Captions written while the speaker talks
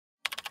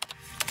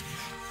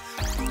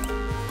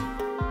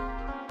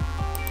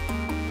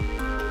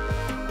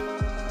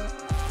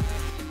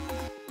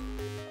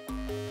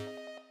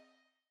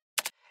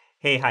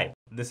Hey, hi,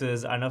 this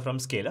is Arnav from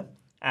Scaler,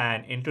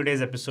 and in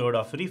today's episode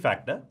of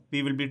Refactor,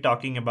 we will be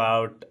talking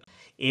about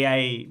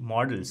AI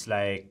models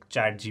like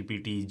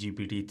ChatGPT,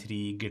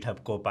 GPT-3,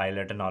 GitHub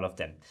Copilot, and all of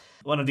them.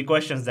 One of the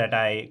questions that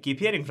I keep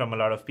hearing from a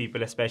lot of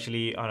people,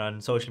 especially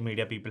on social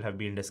media, people have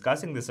been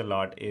discussing this a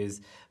lot,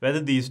 is whether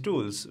these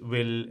tools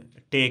will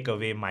take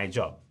away my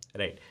job,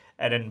 right?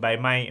 And then by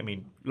my, I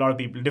mean, a lot of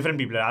people, different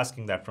people are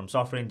asking that, from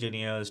software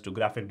engineers to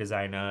graphic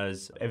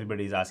designers.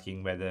 Everybody's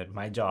asking whether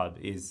my job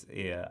is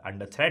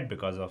under threat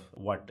because of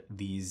what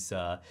these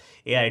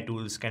AI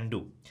tools can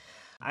do.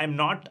 I'm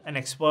not an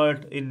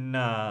expert in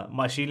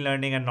machine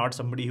learning and not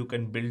somebody who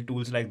can build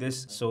tools like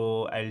this.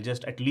 So I'll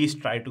just at least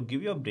try to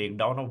give you a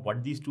breakdown of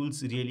what these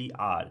tools really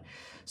are.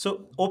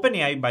 So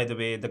OpenAI, by the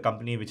way, the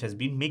company which has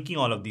been making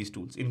all of these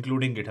tools,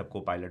 including GitHub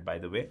Copilot, by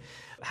the way,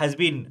 has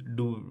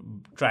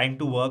been trying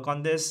to work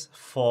on this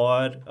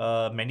for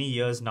many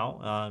years now.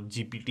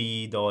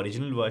 GPT, the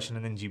original version,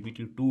 and then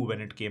GPT-2,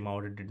 when it came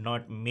out, it did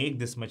not make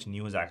this much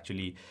news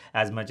actually,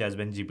 as much as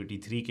when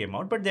GPT-3 came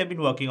out. But they've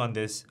been working on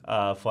this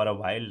for a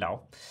while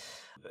now.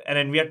 And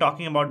then we are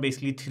talking about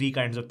basically three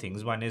kinds of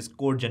things. One is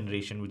code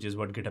generation, which is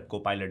what GitHub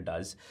Copilot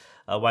does.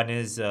 One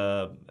is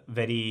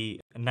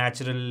very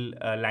natural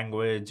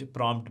language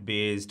prompt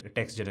based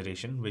text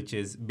generation, which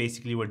is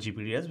basically what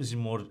GPT does, which is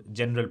more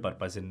general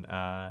purpose in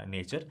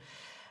nature.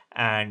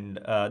 And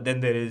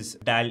then there is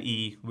Dall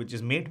E, which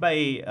is made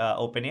by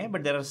OpenAI,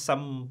 but there are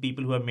some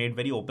people who have made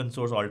very open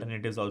source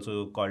alternatives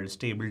also, called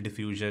Stable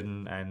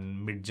Diffusion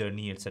and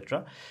Midjourney,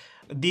 etc.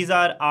 These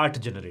are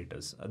art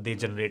generators. They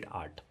generate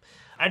art.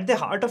 At the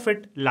heart of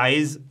it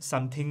lies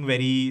something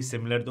very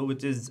similar, though,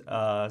 which is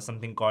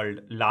something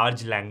called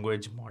large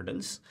language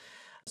models.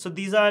 So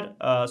these are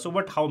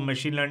how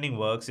machine learning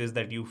works is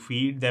that you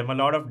feed them a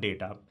lot of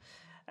data,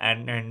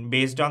 and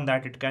based on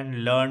that, it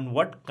can learn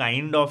what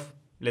kind of,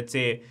 let's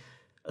say,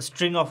 a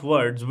string of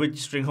words, which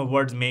string of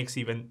words makes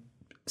even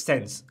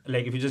sense.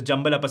 Like if you just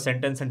jumble up a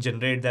sentence and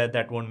generate that,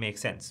 that won't make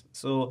sense.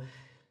 So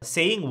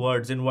saying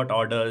words in what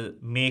order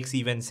makes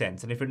even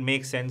sense, and if it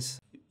makes sense,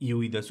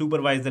 you either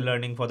supervise the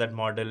learning for that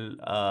model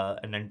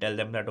and then tell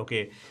them that,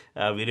 okay,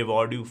 we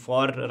reward you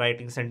for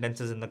writing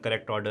sentences in the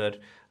correct order,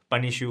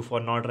 punish you for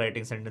not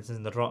writing sentences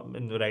in the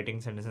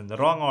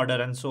wrong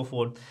order, and so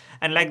forth.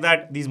 And like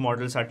that, these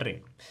models are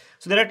trained.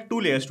 So there are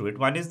two layers to it.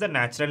 One is the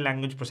natural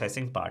language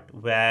processing part,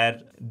 where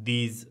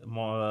these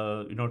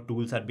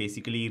tools are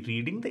basically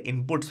reading the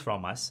inputs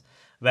from us,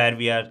 where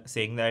we are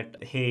saying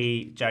that,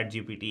 hey,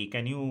 ChatGPT,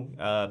 can you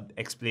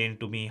explain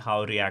to me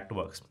how React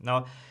works?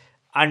 Now,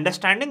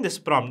 understanding this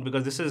prompt,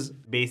 because this is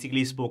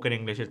basically spoken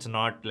English, it's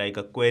not like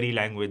a query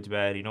language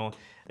where,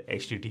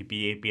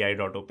 http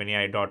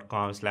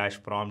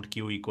api.openai.com/prompt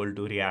q equal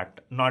to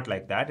react, not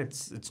like that.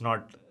 It's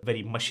not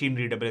very machine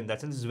readable in that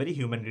sense. It's very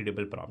human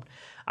readable prompt.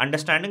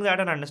 Understanding that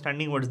and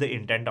understanding what's the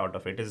intent out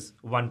of it is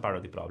one part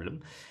of the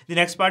problem. The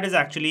next part is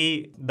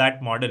actually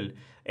that model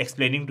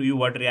explaining to you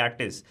what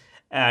React is.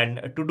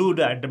 And to do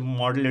that, the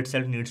model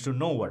itself needs to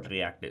know what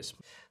React is.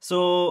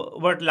 So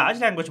what large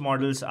language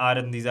models are,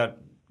 and these are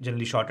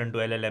generally shortened to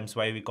LLMs,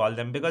 why we call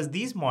them, because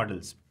these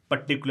models,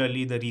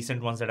 particularly the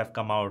recent ones that have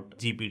come out,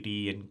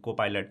 GPT and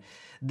Copilot,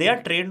 they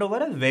are trained over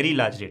a very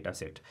large data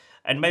set.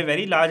 And by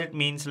very large, it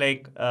means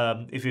like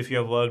if you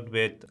have worked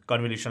with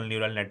convolutional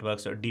neural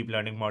networks or deep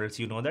learning models,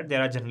 you know that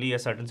there are generally a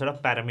certain set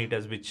of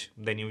parameters which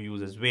then you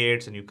use as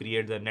weights and you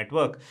create the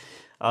network.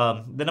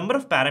 The number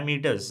of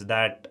parameters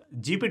that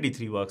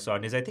GPT-3 works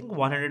on is, I think,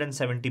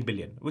 170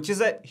 billion, which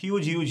is a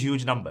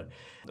huge number,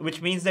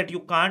 which means that you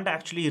can't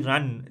actually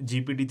run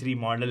GPT-3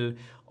 model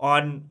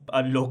on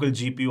a local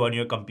GPU on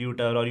your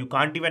computer, or you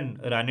can't even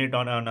run it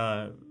on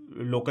a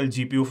local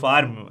GPU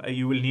farm.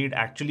 You will need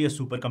actually a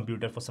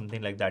supercomputer for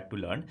something like that to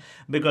learn,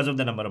 because of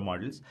the number of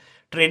models.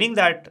 Training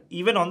that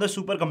even on the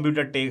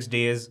supercomputer takes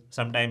days,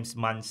 sometimes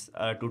months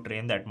to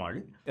train that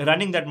model.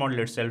 Running that model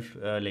itself,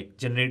 like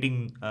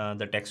generating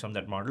the text from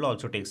that model,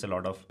 also takes a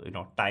lot of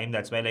time.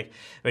 That's why, like,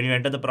 when you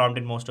enter the prompt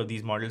in most of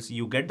these models,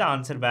 you get the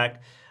answer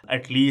back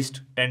at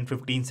least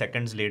 10-15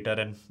 seconds later,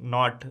 and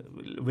not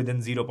within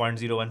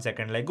 0.01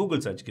 second like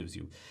Google search gives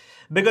you,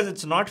 because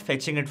it's not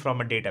fetching it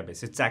from a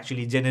database. It's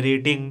actually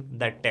generating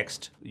that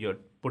text. You're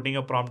putting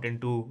a prompt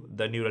into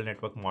the neural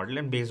network model,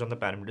 and based on the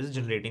parameters,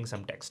 generating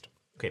some text.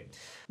 Okay,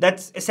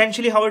 that's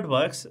essentially how it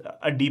works.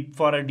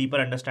 For a deeper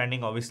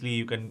understanding, obviously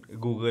you can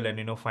Google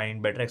and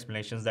find better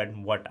explanations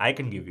than what I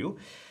can give you.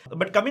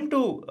 But coming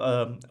to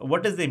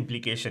what is the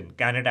implication?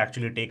 Can it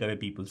actually take away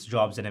people's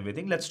jobs and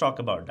everything? Let's talk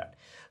about that.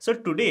 So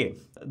today,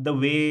 the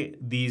way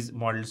these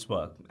models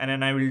work, and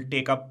then I will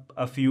take up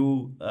a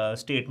few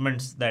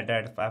statements that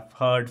I've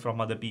heard from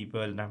other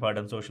people and I've heard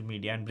on social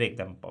media and break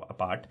them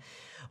apart.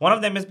 One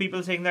of them is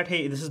people saying that,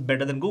 hey, this is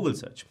better than Google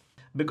search.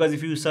 Because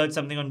if you search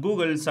something on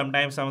Google,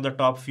 sometimes some of the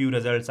top few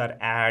results are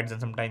ads,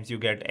 and sometimes you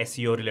get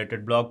SEO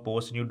related blog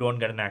posts and you don't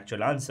get an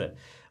actual answer,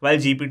 while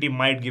GPT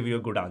might give you a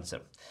good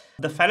answer.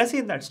 The fallacy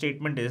in that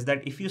statement is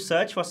that if you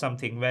search for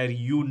something where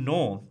you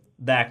know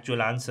the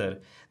actual answer,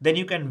 then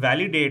you can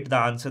validate the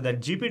answer that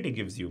GPT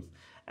gives you.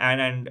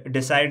 and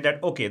decide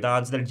that, okay, the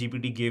answer that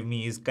GPT gave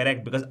me is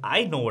correct because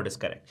I know what is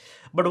correct.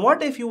 But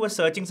what if you were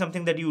searching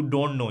something that you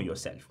don't know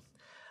yourself?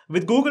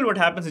 With Google, what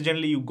happens is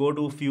generally you go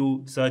to a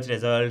few search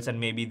results and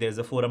maybe there's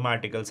a forum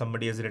article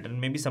somebody has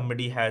written. Maybe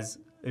somebody has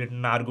written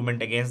an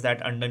argument against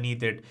that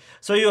underneath it.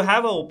 So you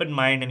have an open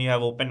mind and you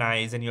have open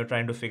eyes and you're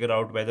trying to figure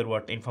out whether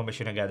what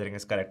information you're gathering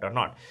is correct or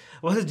not.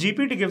 Versus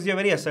GPT gives you a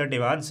very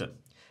assertive answer.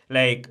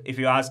 Like if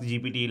you ask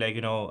GPT, like,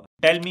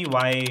 tell me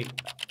why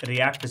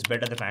React is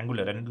better than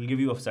Angular, and it will give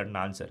you a certain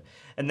answer.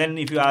 And then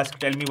if you ask,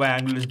 tell me why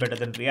Angular is better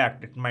than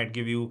React, it might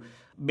give you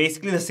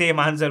basically the same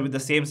answer with the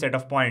same set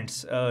of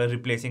points,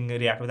 replacing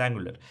React with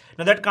Angular.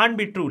 Now that can't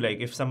be true. Like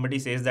if somebody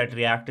says that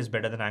React is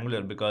better than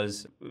Angular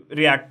because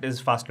React is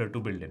faster to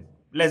build in.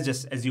 Let's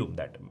just assume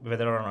that,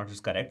 whether or not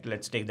it's correct.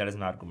 Let's take that as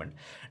an argument.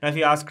 Now, if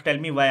you ask, tell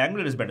me why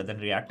Angular is better than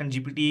React, and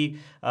GPT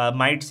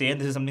might say, and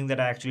this is something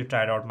that I actually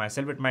tried out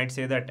myself, it might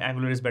say that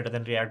Angular is better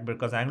than React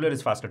because Angular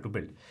is faster to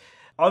build.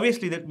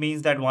 Obviously, that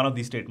means that one of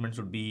these statements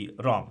would be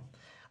wrong.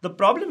 The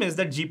problem is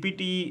that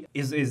GPT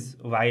is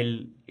while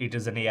it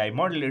is an AI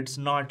model, it's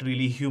not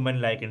really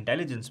human-like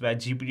intelligence, where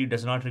GPT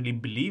does not really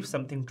believe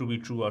something to be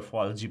true or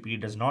false. GPT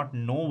does not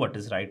know what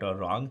is right or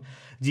wrong.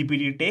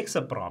 GPT takes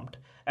a prompt,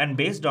 and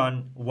based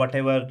on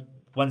whatever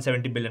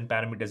 170 billion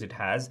parameters it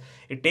has,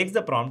 it takes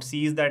the prompt,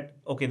 sees that,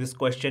 okay, this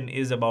question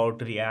is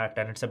about React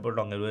and it's about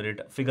Angular.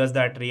 It figures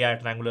that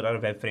React and Angular are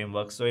web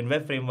frameworks. So in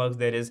web frameworks,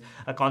 there is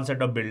a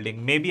concept of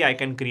building. Maybe I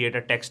can create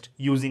a text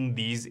using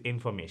these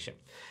information.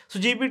 So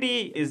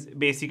GPT is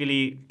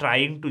basically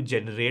trying to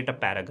generate a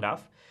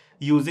paragraph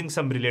using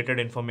some related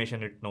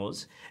information it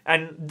knows.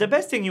 And the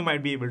best thing you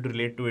might be able to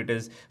relate to it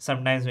is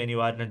sometimes when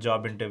you are in a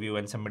job interview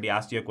and somebody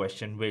asks you a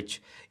question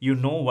which you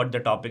know what the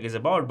topic is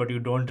about, but you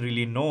don't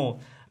really know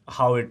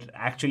how it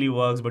actually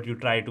works, but you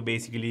try to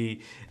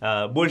basically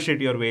bullshit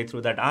your way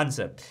through that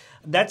answer.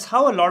 That's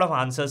how a lot of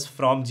answers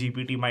from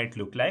GPT might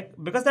look like,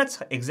 because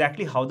that's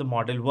exactly how the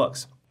model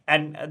works.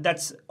 And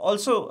that's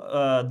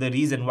also the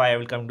reason why I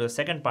will come to the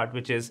second part,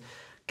 which is,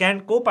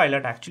 can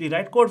Copilot actually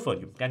write code for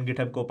you? Can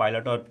GitHub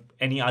Copilot or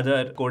any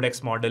other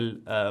codex model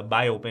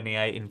by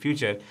OpenAI in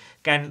future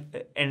can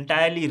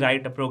entirely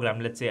write a program?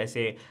 Let's say I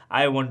say,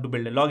 I want to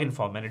build a login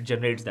form, and it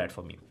generates that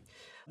for me.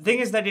 The thing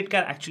is that it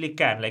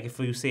can, like if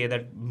you say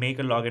that make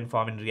a login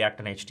form in React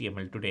and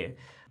HTML today,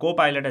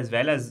 Copilot, as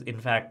well as in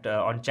fact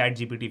on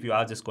ChatGPT, if you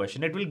ask this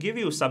question, it will give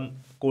you some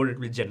code it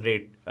will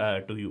generate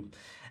to you.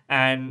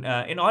 And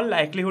in all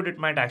likelihood, it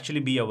might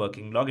actually be a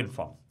working login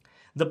form.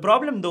 The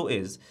problem though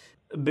is,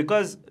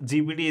 because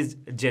GPT is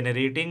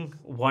generating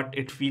what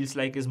it feels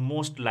like is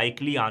most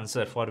likely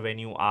answer for when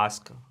you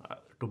ask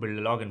to build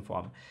a login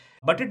form,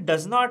 but it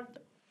does not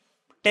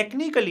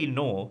technically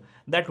know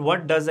that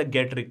what does a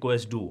get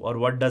request do, or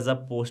what does a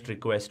post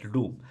request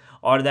do,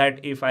 or that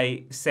if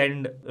I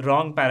send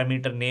wrong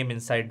parameter name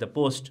inside the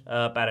post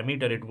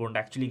parameter, it won't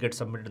actually get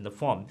submitted in the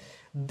form.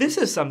 This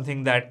is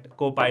something that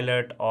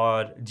Copilot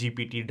or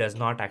GPT does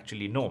not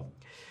actually know,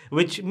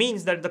 which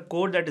means that the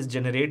code that is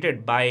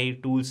generated by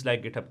tools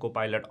like GitHub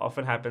Copilot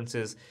often happens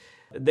is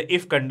the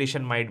if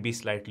condition might be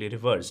slightly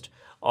reversed,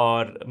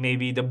 or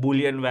maybe the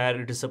boolean where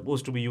it is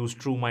supposed to be used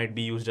true might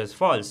be used as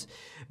false,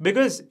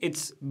 because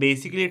it's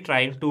basically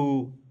trying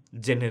to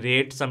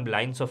generate some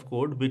lines of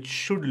code which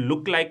should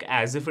look like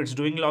as if it's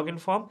doing login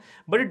form,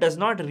 but it does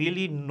not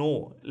really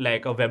know,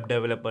 like a web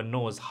developer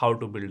knows how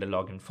to build a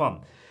login form.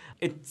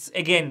 It's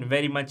again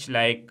very much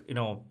like,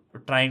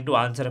 trying to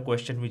answer a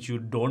question which you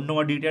don't know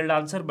a detailed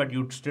answer, but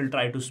you still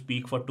try to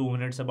speak for 2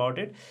 minutes about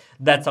it.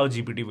 That's how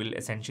GPT will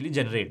essentially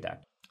generate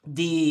that.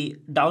 The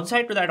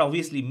downside to that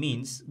obviously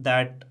means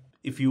that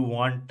if you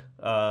want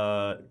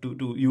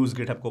to use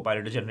GitHub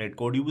Copilot to generate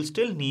code, you will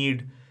still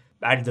need,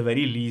 at the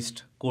very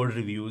least, code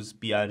reviews,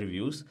 PR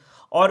reviews,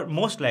 or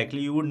most likely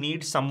you would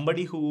need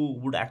somebody who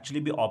would actually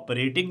be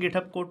operating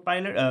GitHub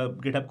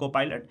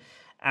Copilot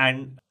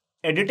and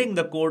editing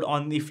the code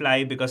on the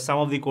fly, because some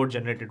of the code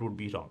generated would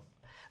be wrong.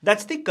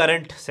 That's the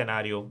current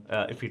scenario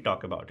if we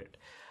talk about it.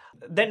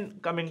 Then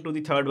coming to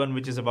the third one,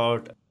 which is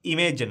about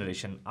image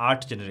generation,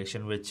 art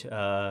generation, which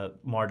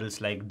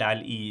models like Dall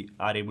E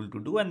are able to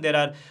do. And there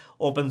are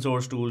open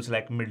source tools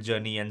like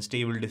Midjourney and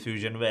Stable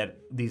Diffusion where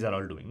these are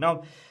all doing.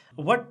 Now,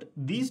 what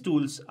these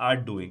tools are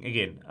doing,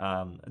 again,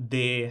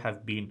 they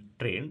have been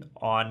trained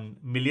on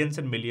millions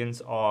and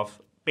millions of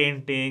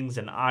paintings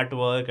and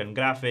artwork and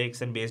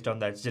graphics, and based on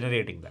that, it's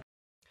generating that.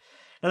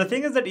 Now, the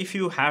thing is that if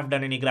you have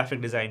done any graphic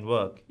design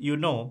work, you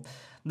know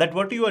that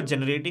what you are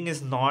generating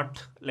is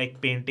not like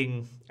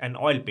painting an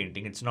oil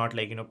painting. It's not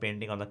like,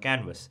 painting on the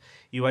canvas.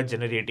 You are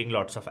generating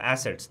lots of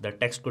assets. The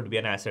text could be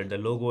an asset, the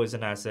logo is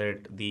an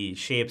asset, the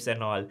shapes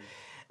and all.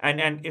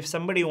 And if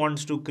somebody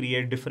wants to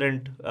create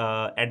different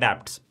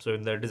adapts, so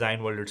in the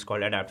design world, it's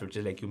called adapt, which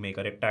is like you make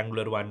a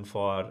rectangular one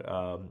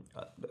for,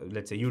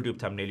 let's say, YouTube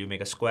thumbnail, you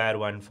make a square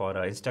one for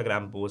an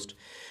Instagram post.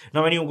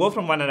 Now, when you go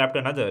from one adapt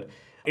to another,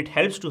 it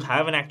helps to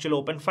have an actual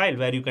open file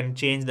where you can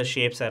change the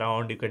shapes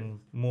around, you can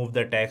move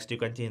the text, you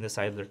can change the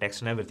size of the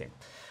text and everything.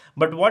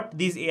 But what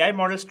these AI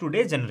models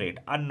today generate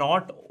are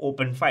not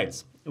open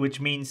files, which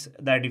means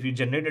that if you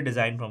generate a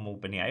design from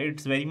OpenAI,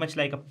 it's very much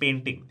like a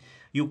painting.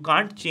 You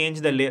can't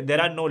change the layer.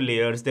 There are no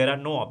layers. There are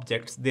no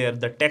objects. There,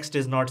 the text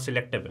is not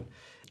selectable.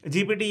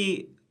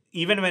 GPT,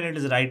 even when it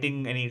is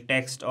writing any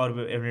text or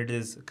when it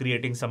is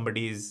creating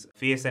somebody's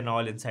face and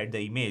all inside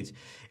the image,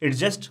 it's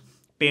just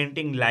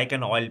painting like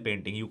an oil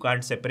painting. You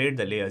can't separate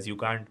the layers. You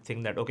can't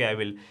think that, okay, I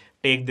will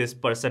take this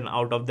person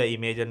out of the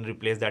image and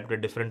replace that with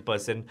a different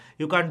person.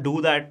 You can't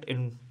do that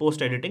in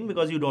post editing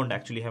because you don't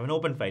actually have an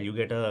open file. You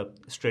get a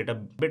straight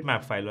up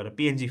bitmap file or a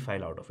PNG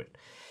file out of it.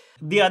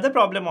 The other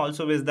problem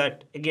also is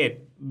that, again,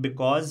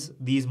 because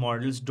these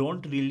models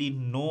don't really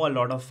know a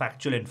lot of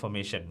factual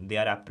information, they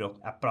are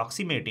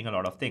approximating a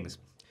lot of things.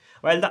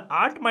 While the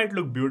art might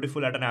look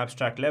beautiful at an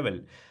abstract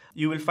level,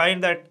 you will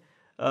find that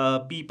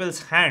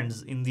people's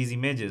hands in these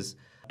images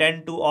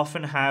tend to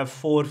often have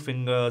 4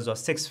 fingers or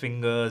 6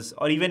 fingers,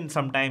 or even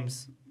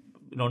sometimes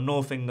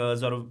no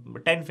fingers or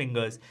 10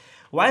 fingers.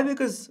 Why?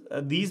 Because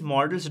these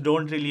models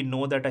don't really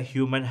know that a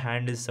human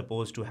hand is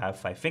supposed to have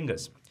 5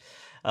 fingers.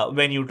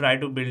 When you try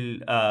to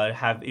build,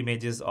 have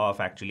images of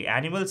actually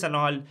animals and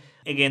all,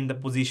 again, the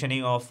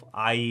positioning of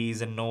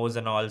eyes and nose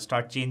and all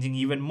start changing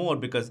even more,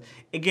 because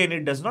again,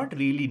 it does not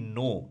really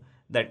know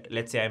that,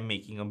 let's say I'm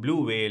making a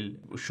blue whale,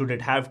 should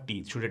it have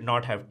teeth, should it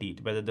not have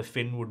teeth, whether the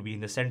fin would be in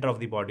the center of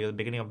the body or the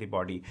beginning of the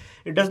body.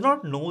 It does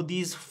not know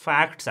these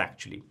facts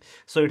actually.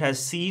 So it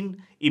has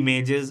seen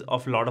images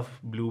of a lot of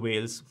blue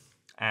whales,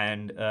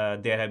 and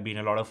there have been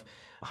a lot of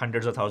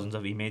hundreds of thousands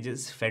of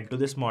images fed to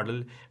this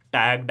model,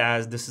 tagged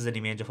as this is an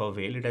image of a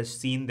whale. It has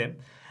seen them.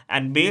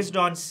 And based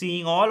on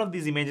seeing all of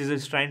these images,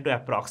 it's trying to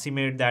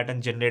approximate that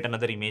and generate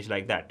another image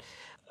like that.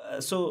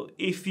 So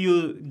if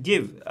you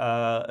give,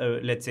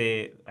 let's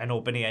say, an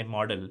OpenAI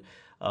model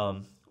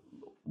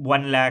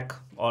 1 lakh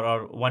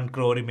or 1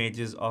 crore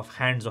images of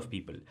hands of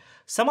people,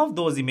 some of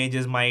those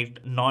images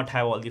might not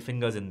have all the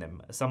fingers in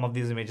them. Some of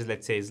these images,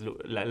 let's say, is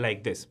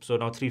like this. So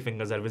now 3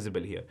 fingers are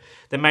visible here.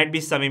 There might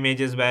be some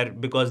images where,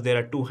 because there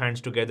are 2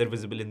 hands together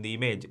visible in the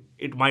image,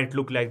 it might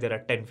look like there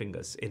are 10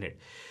 fingers in it.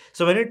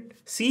 So when it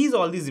sees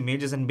all these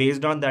images and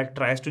based on that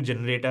tries to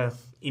generate an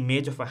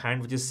image of a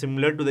hand which is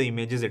similar to the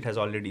images it has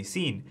already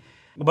seen,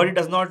 but it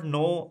does not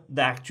know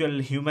the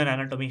actual human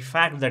anatomy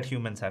fact that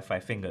humans have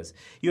 5 fingers,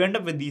 you end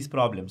up with these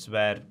problems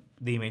where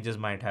the images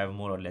might have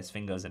more or less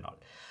fingers and all.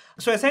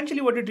 So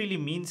essentially what it really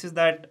means is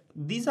that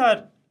these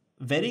are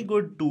very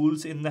good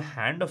tools in the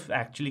hand of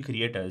actually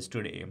creators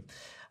today.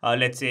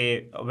 Let's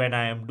say when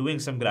I am doing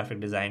some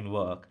graphic design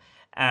work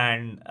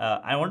and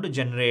I want to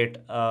generate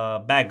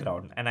a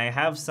background, and I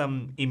have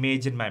some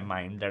image in my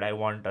mind that I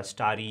want a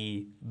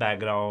starry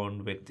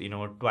background with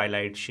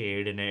twilight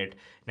shade in it,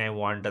 and I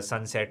want a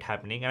sunset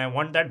happening, and I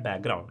want that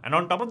background, and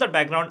on top of that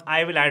background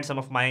I will add some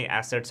of my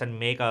assets and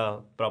make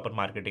a proper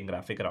marketing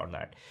graphic around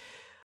that.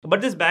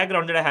 But this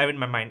background that I have in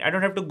my mind, I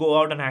don't have to go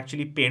out and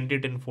actually paint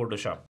it in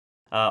Photoshop,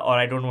 or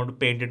I don't want to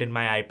paint it in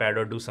my iPad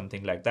or do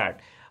something like that.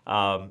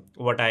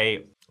 What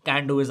I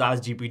can do is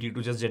ask GPT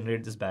to just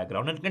generate this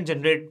background, and it can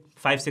generate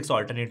 5-6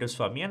 alternatives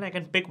for me, and I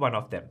can pick one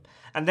of them,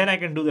 and then I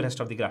can do the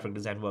rest of the graphic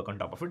design work on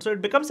top of it. So it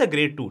becomes a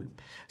great tool.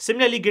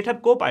 Similarly,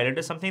 GitHub Copilot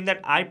is something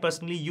that I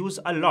personally use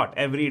a lot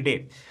every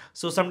day.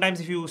 So sometimes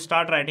if you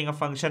start writing a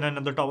function and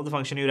at the top of the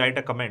function you write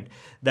a comment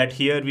that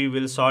here we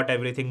will sort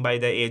everything by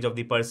the age of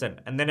the person,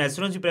 and then as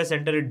soon as you press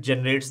enter, it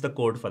generates the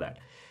code for that.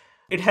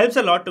 It helps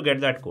a lot to get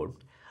that code.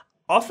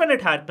 Often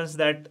it happens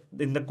that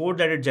in the code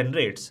that it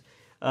generates,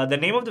 the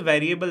name of the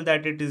variable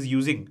that it is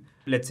using,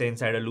 let's say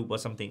inside a loop or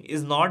something,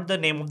 is not the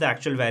name of the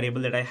actual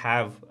variable that I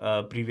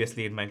have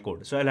previously in my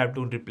code. So I'll have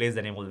to replace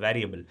the name of the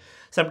variable.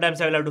 Sometimes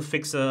I will have to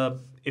fix a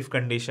if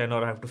condition,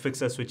 or I have to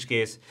fix a switch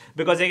case,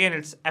 because again,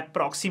 it's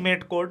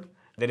approximate code.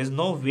 There is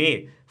no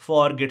way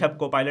for GitHub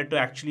Copilot to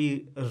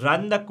actually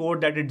run the code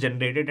that it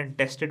generated and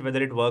test it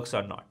whether it works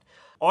or not.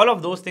 All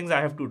of those things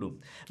I have to do.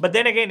 But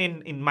then again,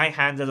 in my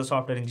hands as a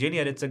software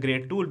engineer, it's a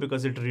great tool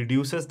because it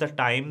reduces the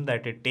time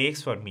that it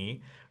takes for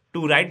me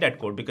to write that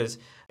code, because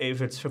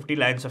if it's 50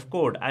 lines of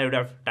code, I would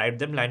have typed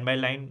them line by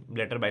line,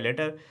 letter by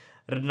letter.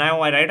 Now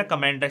I write a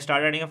comment, I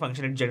start writing a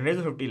function, it generates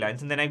the 50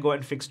 lines, and then I go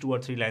and fix 2 or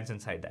 3 lines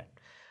inside that.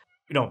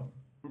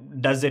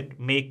 Does it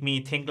make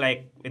me think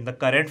like in the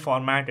current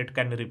format it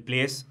can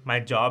replace my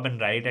job and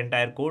write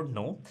entire code?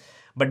 No.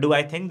 But do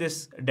I think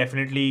this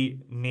definitely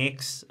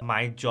makes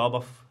my job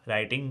of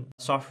writing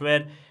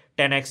software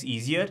 10x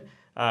easier?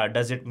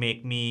 Does it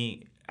make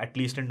me, at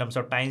least in terms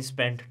of time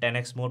spent,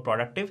 10x more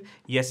productive?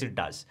 Yes, it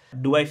does.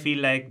 Do I feel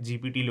like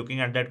GPT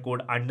looking at that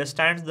code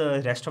understands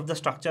the rest of the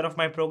structure of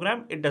my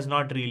program? It does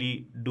not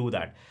really do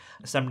that.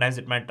 Sometimes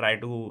it might try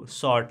to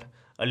sort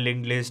a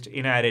linked list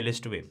in an array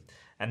list way.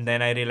 And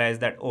then I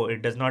realized that, oh,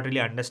 it does not really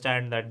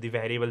understand that the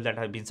variable that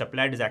has been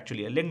supplied is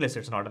actually a linked list.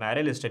 It's not an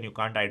array list, and you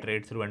can't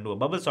iterate through and do a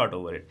bubble sort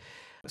over it.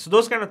 So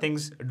those kind of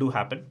things do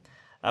happen.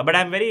 But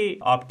I'm very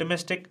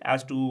optimistic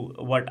as to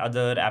what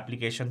other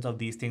applications of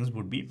these things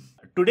would be.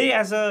 Today,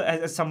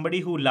 as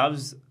somebody who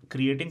loves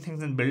creating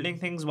things and building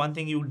things, one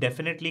thing you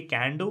definitely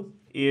can do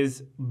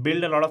is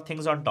build a lot of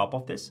things on top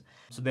of this.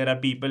 So there are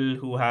people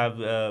who have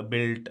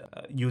built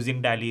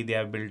using Dall E, they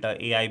have built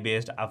a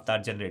AI-based avatar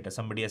generator.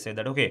 Somebody has said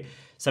that, okay,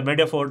 submit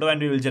a photo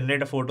and we will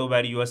generate a photo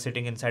where you are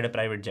sitting inside a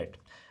private jet.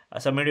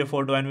 Submit your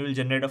photo and we will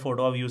generate a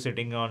photo of you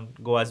sitting on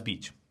Goa's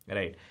beach,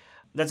 right?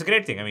 That's a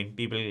great thing. I mean,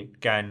 people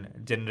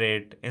can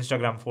generate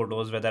Instagram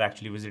photos where they're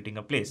actually visiting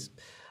a place.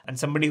 And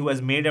somebody who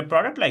has made a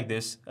product like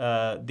this,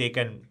 they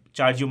can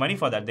charge you money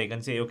for that. They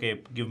can say,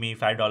 okay, give me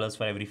 $5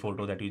 for every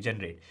photo that you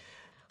generate.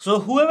 So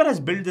whoever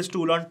has built this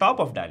tool on top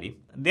of Dall E,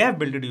 they have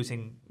built it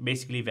using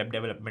basically web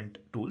development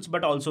tools,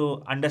 but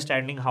also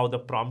understanding how the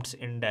prompts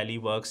in Dall E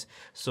works.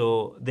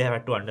 So they have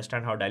had to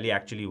understand how Dall E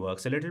actually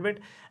works a little bit,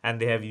 and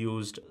they have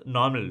used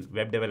normal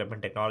web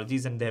development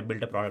technologies and they have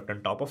built a product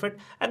on top of it,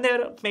 and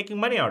they're making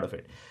money out of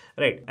it,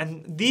 right?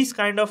 And these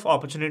kind of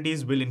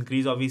opportunities will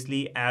increase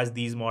obviously as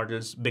these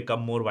models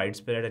become more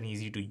widespread and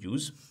easy to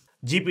use.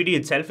 GPT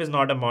itself is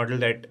not a model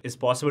that is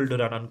possible to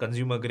run on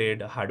consumer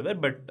grade hardware,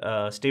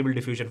 but stable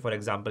diffusion, for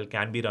example,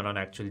 can be run on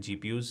actual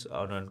GPUs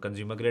on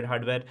consumer grade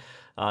hardware.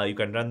 You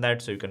can run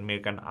that, so you can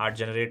make an art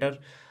generator.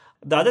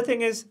 The other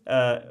thing is,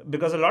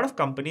 because a lot of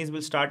companies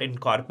will start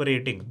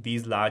incorporating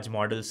these large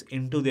models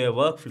into their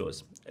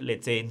workflows.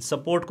 Let's say in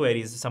support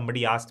queries,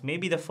 somebody asks,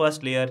 maybe the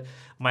first layer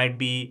might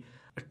be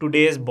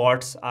today's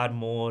bots are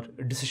more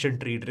decision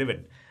tree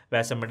driven,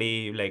 where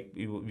somebody like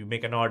you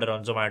make an order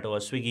on Zomato or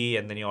Swiggy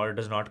and then your order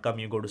does not come,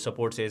 you go to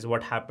support, says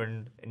what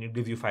happened, and it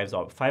gives you five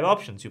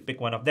options. You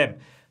pick one of them.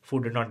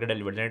 Food did not get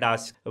delivered. Then it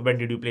asks, when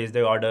did you place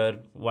the order?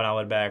 1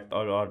 hour back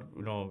or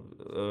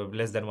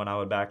less than 1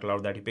 hour back, or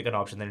that you pick an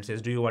option. Then it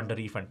says, do you want a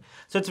refund?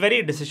 So it's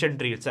very decision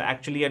tree. It's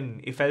actually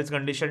an if else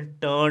condition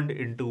turned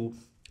into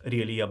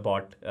really a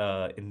bot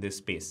in this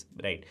space,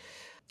 right?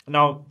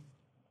 Now,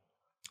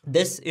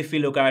 this, if we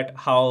look at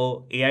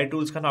how AI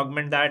tools can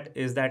augment that,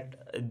 is that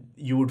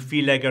you would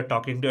feel like you're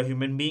talking to a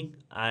human being.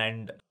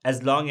 And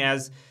as long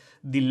as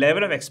the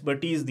level of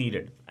expertise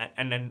needed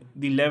and then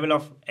the level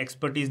of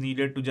expertise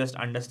needed to just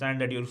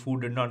understand that your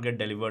food did not get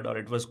delivered or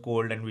it was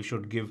cold and we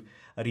should give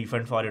a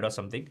refund for it or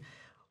something,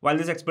 while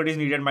this expertise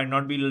needed might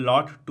not be a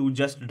lot to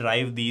just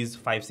drive these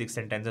 5-6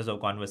 sentences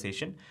of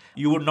conversation,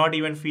 you would not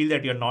even feel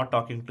that you're not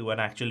talking to an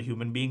actual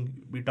human being,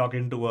 be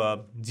talking to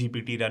a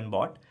GPT run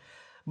bot.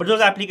 But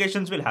those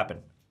applications will happen.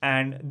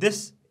 And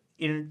this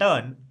in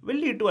turn will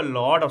lead to a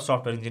lot of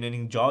software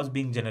engineering jobs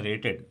being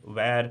generated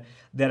where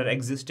there are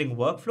existing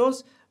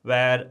workflows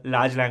where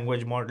large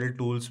language model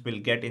tools will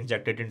get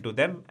injected into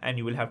them and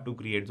you will have to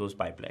create those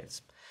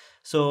pipelines.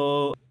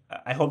 So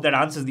I hope that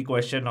answers the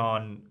question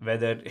on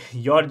whether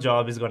your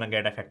job is going to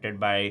get affected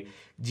by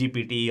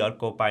GPT or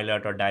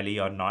Copilot or Dall E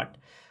or not.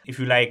 If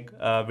you like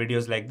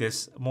videos like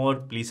this more,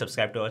 please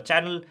subscribe to our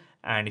channel.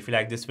 And if you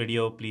like this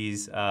video,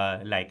 please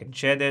like and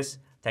share this.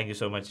 Thank you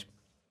so much.